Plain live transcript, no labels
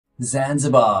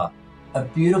Zanzibar, a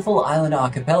beautiful island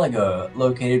archipelago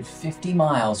located 50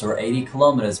 miles or 80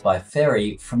 kilometers by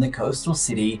ferry from the coastal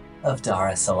city of Dar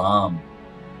es Salaam.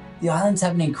 The islands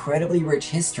have an incredibly rich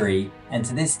history and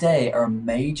to this day are a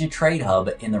major trade hub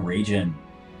in the region.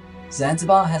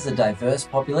 Zanzibar has a diverse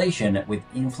population with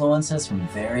influences from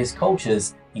various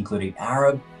cultures including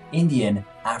Arab, Indian,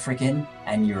 African,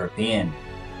 and European.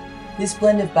 This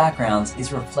blend of backgrounds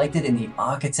is reflected in the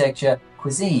architecture,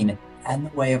 cuisine, and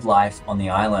the way of life on the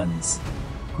islands.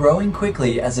 Growing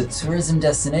quickly as a tourism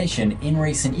destination in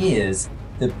recent years,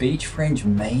 the beach-fringed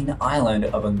main island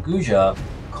of Unguja,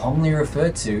 commonly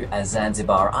referred to as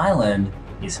Zanzibar Island,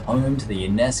 is home to the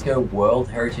UNESCO World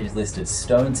Heritage listed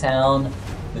Stone Town,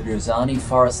 the Jozani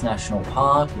Forest National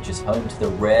Park, which is home to the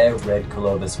rare red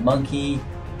colobus monkey,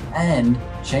 and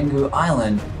Changuu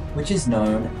Island, which is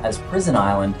known as Prison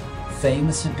Island,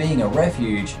 famous for being a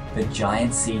refuge for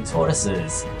giant sea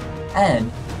tortoises,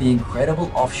 and the incredible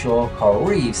offshore coral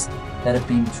reefs that have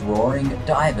been drawing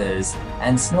divers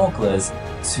and snorkelers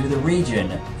to the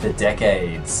region for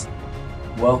decades.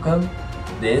 Welcome,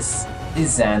 this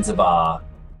is Zanzibar.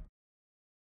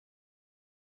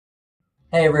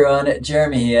 Hey everyone,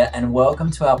 Jeremy here and welcome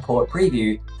to our port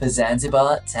preview for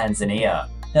Zanzibar, Tanzania.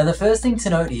 Now the first thing to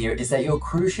note here is that your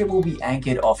cruise ship will be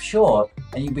anchored offshore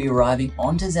and you'll be arriving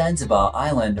onto Zanzibar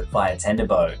Island via tender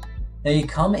boat. Now you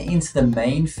come into the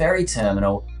main ferry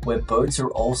terminal where boats are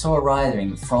also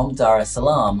arriving from Dar es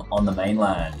Salaam on the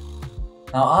mainland.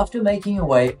 Now after making your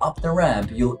way up the ramp,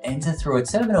 you'll enter through a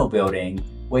terminal building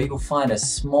where you'll find a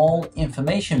small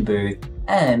information booth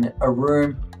and a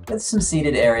room with some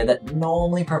seated area that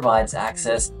normally provides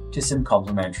access to some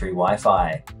complimentary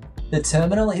Wi-Fi. The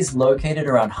terminal is located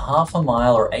around half a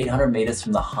mile or 800 meters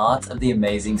from the heart of the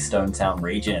amazing Stone Town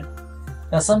region.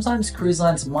 Now sometimes cruise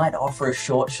lines might offer a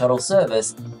short shuttle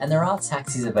service and there are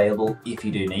taxis available if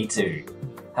you do need to.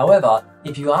 However,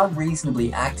 if you are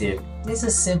reasonably active, it is a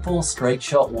simple straight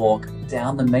shot walk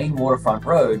down the main waterfront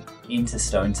road into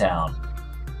Stone Town.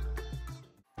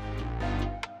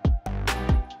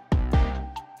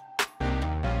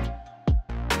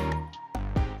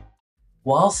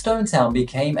 While Stone Town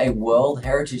became a World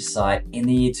Heritage Site in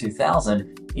the year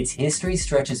 2000, its history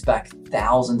stretches back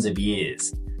thousands of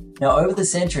years. Now over the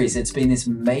centuries, it's been this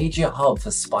major hub for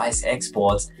spice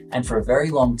exports and for a very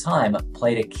long time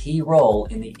played a key role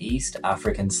in the East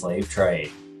African slave trade.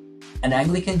 An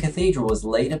Anglican cathedral was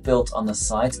later built on the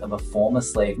site of a former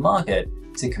slave market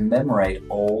to commemorate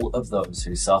all of those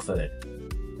who suffered.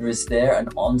 There is there an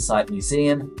on-site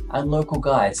museum and local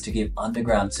guides to give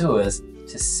underground tours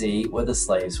to see where the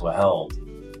slaves were held.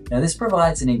 Now this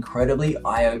provides an incredibly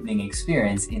eye-opening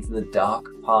experience into the dark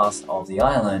past of the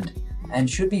island and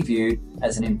should be viewed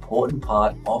as an important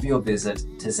part of your visit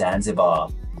to Zanzibar.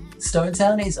 Stone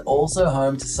Town is also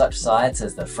home to such sites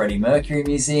as the Freddie Mercury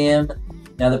Museum.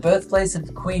 Now the birthplace of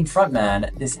the Queen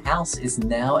frontman, this house is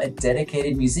now a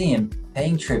dedicated museum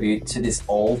paying tribute to this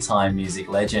all-time music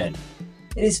legend.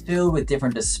 It is filled with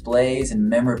different displays and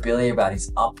memorabilia about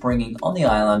his upbringing on the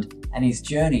island and his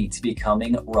journey to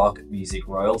becoming rock music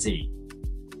royalty.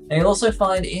 Now you'll also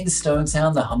find in Stone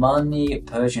Town the Hamani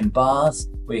Persian baths,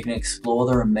 where you can explore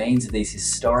the remains of these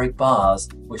historic bars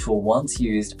which were once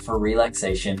used for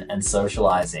relaxation and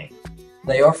socializing.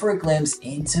 They offer a glimpse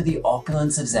into the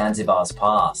opulence of Zanzibar's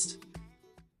past.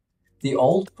 The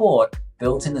old fort,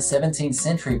 built in the 17th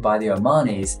century by the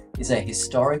Omanis, is a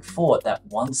historic fort that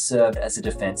once served as a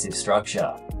defensive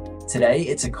structure. Today,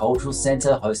 it's a cultural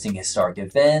center hosting historic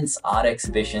events, art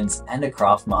exhibitions, and a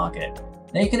craft market.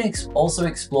 Now you can also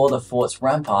explore the fort's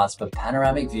ramparts for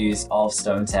panoramic views of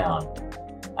Stone Town.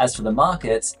 As for the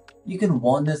markets, you can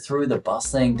wander through the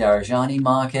bustling Jozani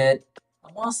market,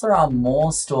 and whilst there are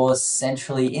more stores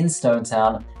centrally in Stone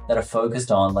Town that are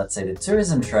focused on, let's say, the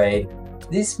tourism trade,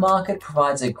 this market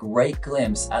provides a great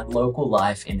glimpse at local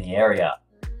life in the area.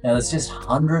 Now there's just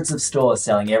hundreds of stores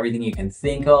selling everything you can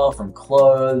think of, from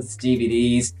clothes,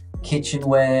 DVDs,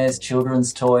 kitchenwares,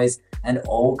 children's toys, and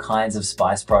all kinds of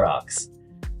spice products.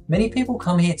 Many people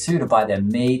come here too to buy their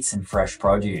meats and fresh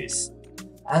produce.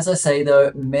 As I say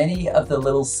though, many of the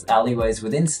little alleyways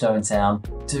within Stone Town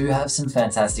do have some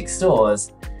fantastic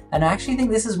stores, and I actually think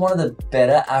this is one of the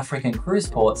better African cruise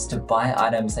ports to buy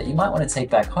items that you might want to take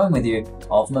back home with you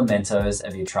of mementos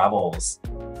of your travels.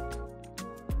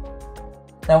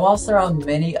 Now whilst there are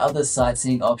many other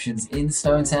sightseeing options in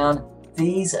Stone Town,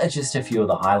 these are just a few of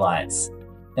the highlights.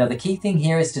 Now the key thing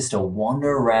here is just to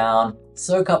wander around,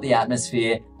 soak up the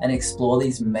atmosphere, and explore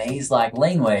these maze-like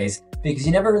laneways because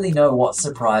you never really know what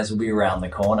surprise will be around the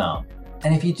corner.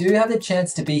 And if you do have the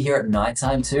chance to be here at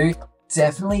nighttime too,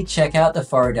 definitely check out the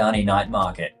Forodani night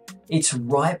market. It's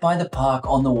right by the park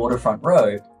on the waterfront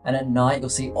road, and at night you'll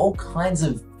see all kinds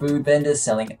of food vendors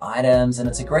selling items, and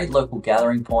it's a great local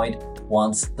gathering point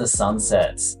once the sun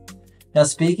sets. Now,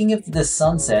 speaking of the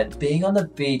sunset, being on the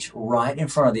beach right in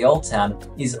front of the old town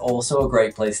is also a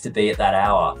great place to be at that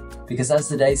hour, because as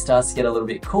the day starts to get a little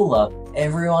bit cooler,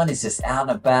 everyone is just out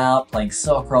and about, playing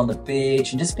soccer on the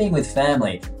beach and just being with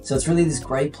family. So it's really this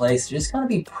great place to just kind of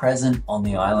be present on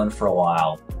the island for a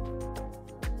while.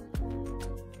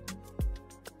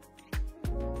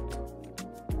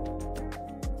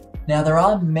 Now, there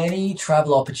are many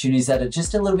travel opportunities that are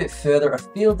just a little bit further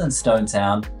afield than Stone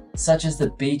Town, such as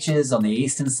the beaches on the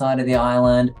eastern side of the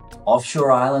island,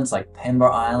 offshore islands like Pemba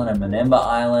Island and Manemba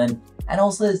Island, and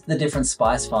also the different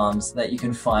spice farms that you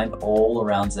can find all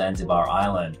around Zanzibar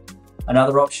Island.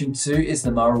 Another option too is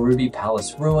the Marubi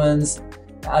Palace ruins.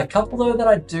 A couple though that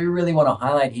I do really want to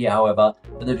highlight here, however,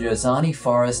 are the Jozani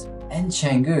Forest and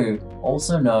Changuu,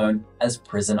 also known as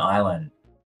Prison Island.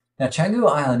 Now, Changuu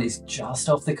Island is just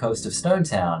off the coast of Stone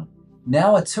Town.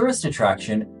 Now a tourist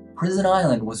attraction, Prison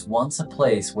Island was once a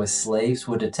place where slaves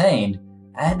were detained,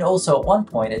 and also at one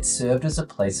point it served as a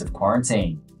place of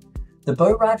quarantine. The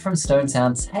boat ride from Stone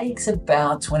Town takes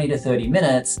about 20 to 30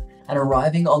 minutes, and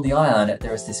arriving on the island,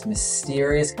 there is this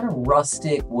mysterious kind of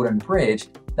rustic wooden bridge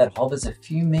that hovers a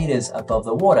few meters above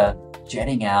the water,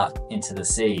 jetting out into the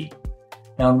sea.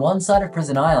 Now, on one side of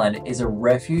Prison Island is a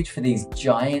refuge for these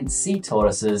giant sea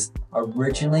tortoises,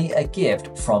 originally a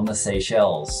gift from the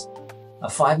Seychelles. A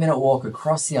 5-minute walk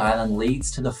across the island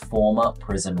leads to the former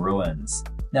prison ruins.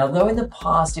 Now, though in the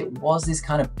past it was this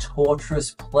kind of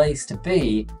torturous place to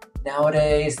be,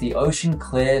 nowadays the ocean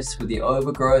cliffs with the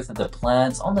overgrowth of the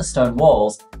plants on the stone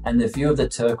walls and the view of the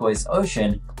turquoise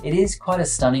ocean, it is quite a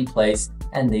stunning place,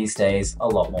 and these days a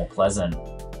lot more pleasant.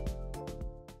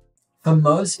 For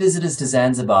most visitors to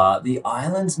Zanzibar, the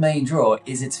island's main draw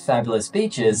is its fabulous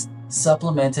beaches,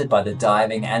 supplemented by the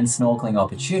diving and snorkeling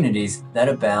opportunities that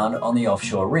abound on the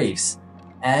offshore reefs,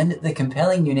 and the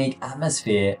compelling unique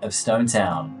atmosphere of Stone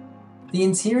Town. The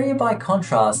interior, by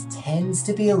contrast, tends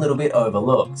to be a little bit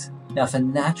overlooked. Now, for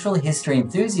natural history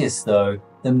enthusiasts though,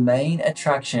 the main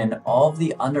attraction of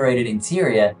the underrated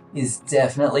interior is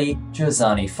definitely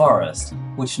Jozani Forest,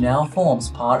 which now forms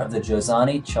part of the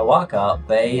Jozani Chawaka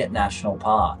Bay National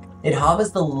Park. It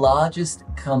harbors the largest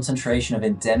concentration of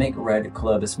endemic red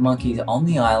colobus monkeys on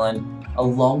the island,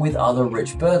 along with other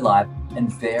rich birdlife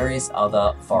and various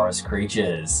other forest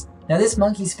creatures. Now, this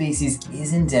monkey species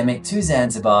is endemic to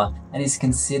Zanzibar and is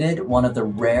considered one of the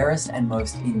rarest and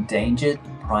most endangered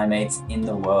primates in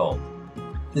the world.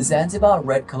 The Zanzibar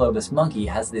red colobus monkey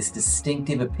has this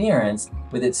distinctive appearance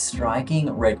with its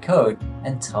striking red coat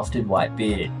and tufted white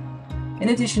beard. In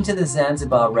addition to the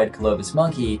Zanzibar red colobus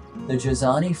monkey, the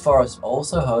Jozani Forest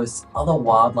also hosts other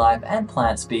wildlife and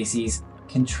plant species,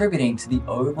 contributing to the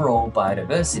overall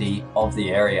biodiversity of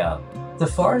the area. The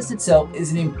forest itself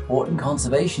is an important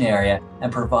conservation area and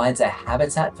provides a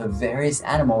habitat for various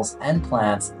animals and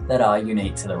plants that are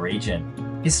unique to the region.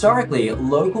 Historically,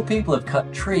 local people have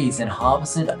cut trees and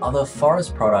harvested other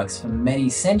forest products for many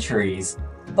centuries,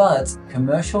 but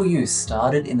commercial use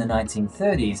started in the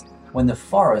 1930s when the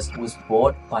forest was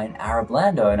bought by an Arab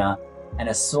landowner and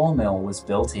a sawmill was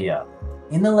built here.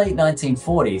 In the late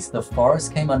 1940s, the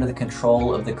forest came under the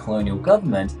control of the colonial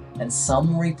government and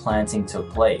some replanting took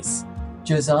place.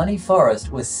 Jozani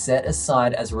Forest was set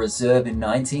aside as a reserve in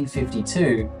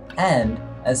 1952, and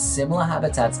as similar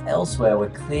habitats elsewhere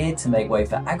were cleared to make way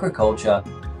for agriculture,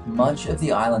 much of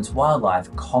the island's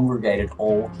wildlife congregated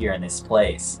all here in this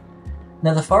place.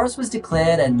 Now, the forest was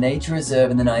declared a nature reserve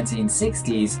in the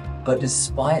 1960s, but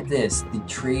despite this, the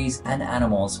trees and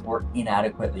animals were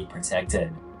inadequately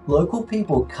protected. Local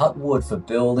people cut wood for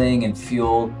building and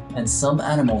fuel, and some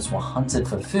animals were hunted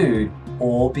for food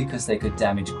or because they could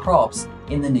damage crops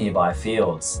in the nearby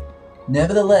fields.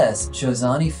 Nevertheless,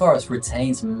 Jozani Forest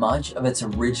retains much of its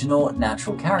original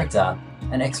natural character,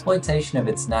 and exploitation of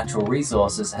its natural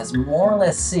resources has more or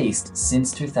less ceased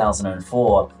since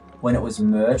 2004, when it was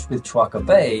merged with Chawaka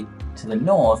Bay to the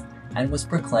north and was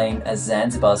proclaimed as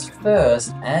Zanzibar's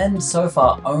first, and so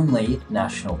far only,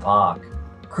 national park.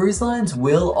 Cruise lines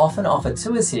will often offer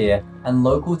tours here, and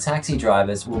local taxi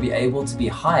drivers will be able to be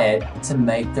hired to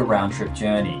make the round-trip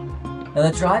journey. Now,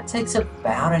 the drive takes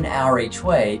about an hour each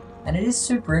way, and it is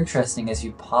super interesting as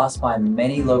you pass by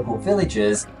many local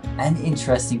villages and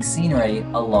interesting scenery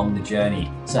along the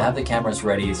journey, so have the cameras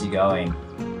ready as you're going.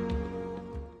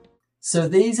 So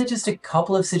these are just a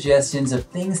couple of suggestions of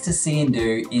things to see and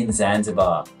do in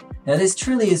Zanzibar. Now, this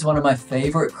truly is one of my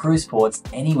favorite cruise ports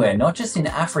anywhere, not just in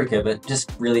Africa, but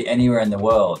just really anywhere in the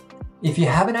world. If you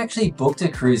haven't actually booked a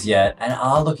cruise yet and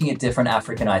are looking at different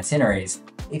African itineraries,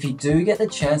 if you do get the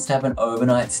chance to have an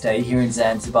overnight stay here in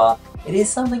Zanzibar, it is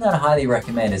something I'd highly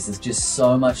recommend as there's just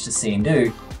so much to see and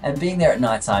do, and being there at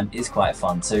nighttime is quite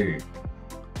fun too.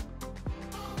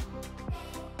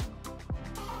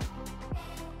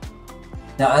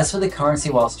 Now, as for the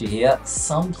currency whilst you're here,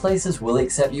 some places will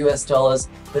accept US dollars,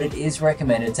 but it is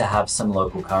recommended to have some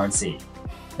local currency.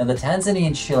 Now, the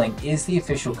Tanzanian shilling is the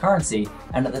official currency,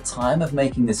 and at the time of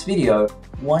making this video,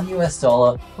 $1 US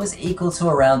was equal to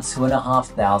around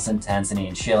 2,500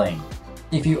 Tanzanian shilling.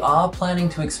 If you are planning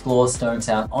to explore Stone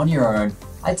Town on your own,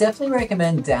 I definitely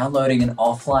recommend downloading an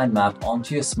offline map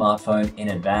onto your smartphone in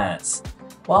advance.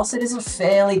 Whilst it is a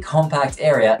fairly compact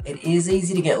area, it is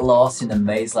easy to get lost in the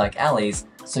maze-like alleys,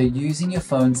 so using your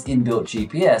phone's inbuilt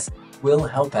GPS will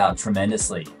help out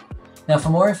tremendously. Now, for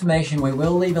more information, we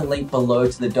will leave a link below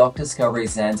to the Dock Discovery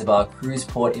Zanzibar Cruise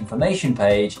Port information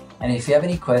page, and if you have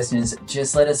any questions,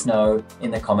 just let us know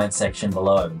in the comments section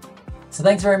below. So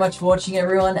thanks very much for watching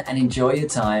everyone, and enjoy your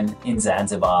time in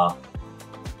Zanzibar.